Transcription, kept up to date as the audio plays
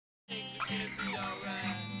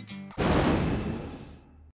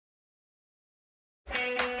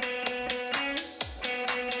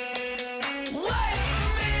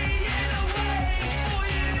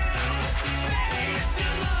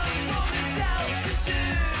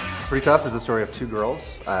Pretty Tough is the story of two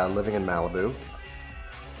girls living in Malibu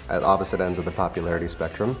at opposite ends of the popularity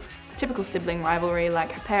spectrum. Typical sibling rivalry,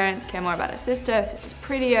 like her parents care more about her sister's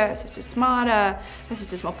prettier, her sister's smarter, her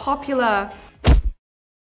sister's more popular.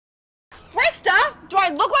 Krista, do I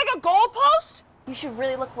look like a goalpost? You should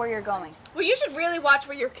really look where you're going. Well, you should really watch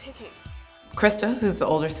where you're kicking. Krista, who's the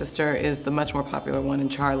older sister, is the much more popular one,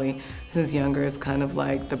 and Charlie, who's younger, is kind of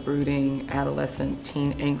like the brooding, adolescent,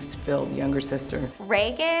 teen angst-filled younger sister.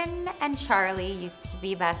 Reagan and Charlie used to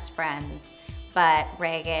be best friends, but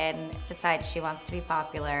Reagan decides she wants to be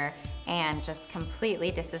popular and just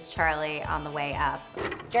completely disses Charlie on the way up.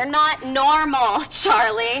 You're not normal,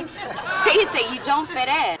 Charlie. Face it, you don't fit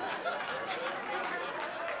in.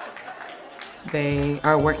 They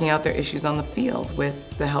are working out their issues on the field with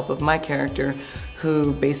the help of my character,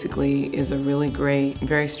 who basically is a really great,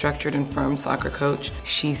 very structured and firm soccer coach.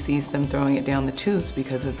 She sees them throwing it down the tubes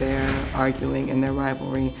because of their arguing and their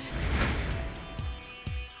rivalry.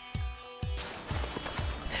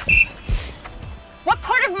 What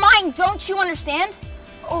part of mine don't you understand?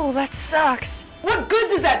 Oh, that sucks. What good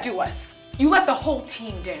does that do us? You let the whole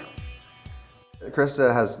team down.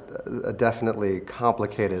 Krista has a definitely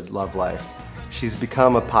complicated love life. She's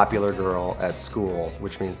become a popular girl at school,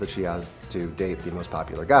 which means that she has to date the most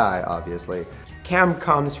popular guy, obviously. Cam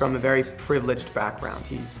comes from a very privileged background.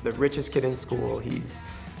 He's the richest kid in school. He's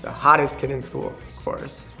the hottest kid in school, of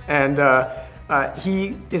course. And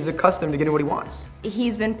he is accustomed to getting what he wants.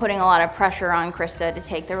 He's been putting a lot of pressure on Krista to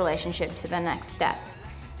take the relationship to the next step.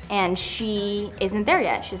 And she isn't there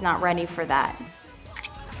yet. She's not ready for that.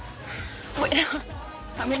 Wait,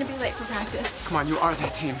 I'm gonna be late for practice. Come on, you are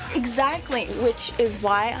that team. Exactly, which is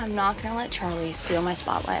why I'm not gonna let Charlie steal my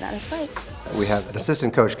spotlight on his bike. We have an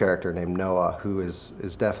assistant coach character named Noah, who is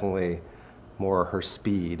definitely more her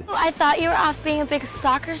speed. I thought you were off being a big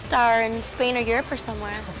soccer star in Spain or Europe or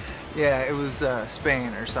somewhere. Yeah, it was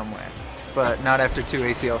Spain or somewhere, but not after 2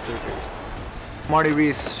 ACL surgeries. Marty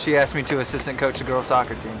Reese, she asked me to assistant coach the girls'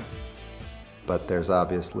 soccer team. But there's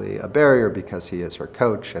obviously a barrier because he is her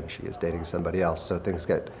coach and she is dating somebody else, so things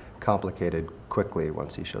get complicated quickly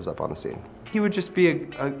once he shows up on the scene. He would just be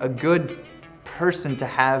a good person to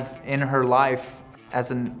have in her life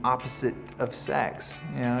as an opposite of sex,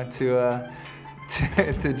 you know,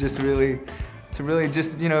 to just really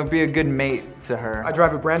just, you know, be a good mate to her. I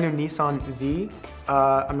drive a brand new Nissan Z.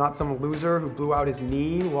 I'm not some loser who blew out his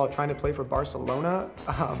knee while trying to play for Barcelona.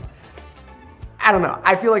 I don't know.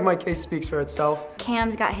 I feel like my case speaks for itself.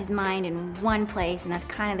 Cam's got his mind in one place, and that's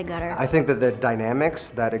kind of the gutter. I think that the dynamics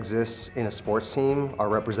that exist in a sports team are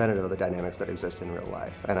representative of the dynamics that exist in real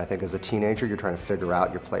life. And I think as a teenager, you're trying to figure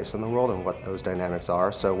out your place in the world and what those dynamics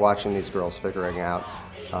are. So watching these girls figuring out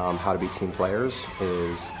how to be team players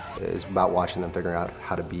is about watching them figuring out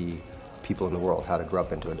how to be people in the world, how to grow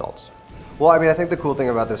up into adults. Well, I mean, I think the cool thing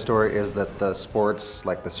about this story is that the sports,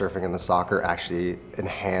 like the surfing and the soccer, actually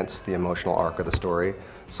enhance the emotional arc of the story.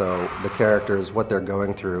 So the characters, what they're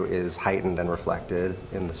going through is heightened and reflected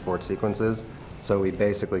in the sports sequences. So we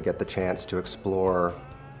basically get the chance to explore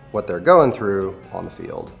what they're going through on the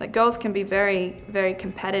field. Like, girls can be very, very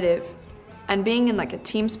competitive, and being in like a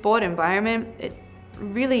team sport environment, it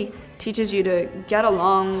really teaches you to get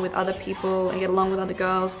along with other people and get along with other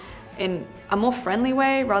girls in a more friendly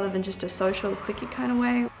way rather than just a social, cliquey kind of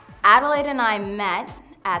way. Adelaide and I met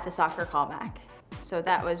at the soccer callback. So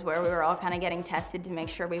that was where we were all kind of getting tested to make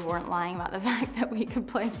sure we weren't lying about the fact that we could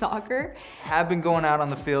play soccer. Have been going out on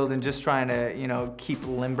the field and just trying to, you know, keep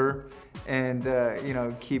limber and, you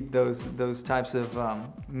know, keep those types of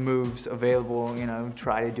moves available, you know,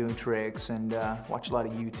 try to do tricks and watch a lot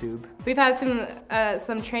of YouTube. We've had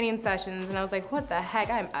some training sessions and I was like, what the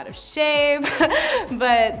heck, I'm out of shape.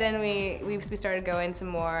 But then we started going some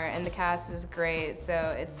more and the cast is great,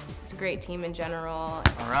 so it's just a great team in general.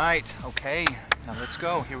 All right, okay, now let's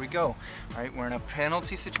go, here we go. All right, we're in a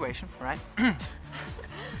penalty situation, all right?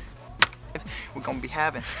 We're gonna be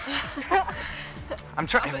having. I'm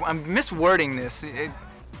miswording this.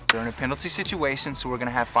 They're in a penalty situation, so we're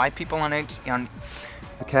gonna have 5 people on each.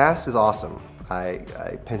 The cast is awesome. I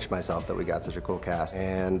pinch myself that we got such a cool cast,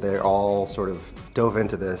 and they're all sort of dove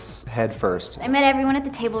into this head first. I met everyone at the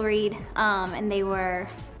table read, and they were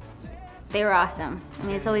awesome. I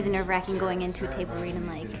mean, it's always nerve-wracking going into a table read and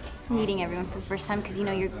like meeting everyone for the first time because you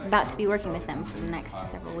know you're about to be working with them for the next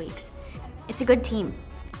several weeks. It's a good team.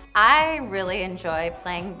 I really enjoy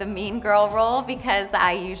playing the mean girl role because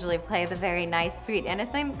I usually play the very nice, sweet,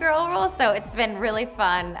 innocent girl role, so it's been really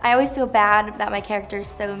fun. I always feel bad that my character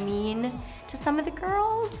is so mean to some of the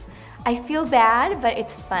girls. I feel bad, but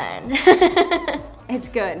it's fun. It's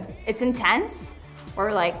good. It's intense,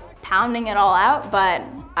 or like pounding it all out, but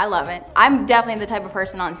I love it. I'm definitely the type of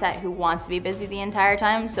person on set who wants to be busy the entire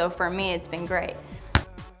time, so for me it's been great.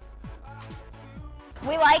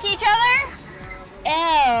 We like each other?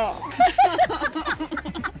 Ew.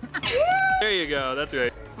 There you go, that's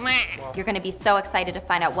right. You're going to be so excited to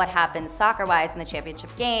find out what happens soccer-wise in the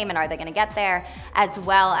championship game, and are they going to get there, as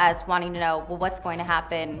well as wanting to know, well, what's going to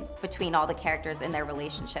happen between all the characters in their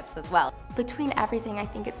relationships as well. Between everything, I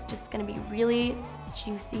think it's just going to be really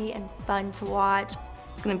juicy and fun to watch.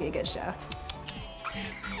 It's going to be a good show.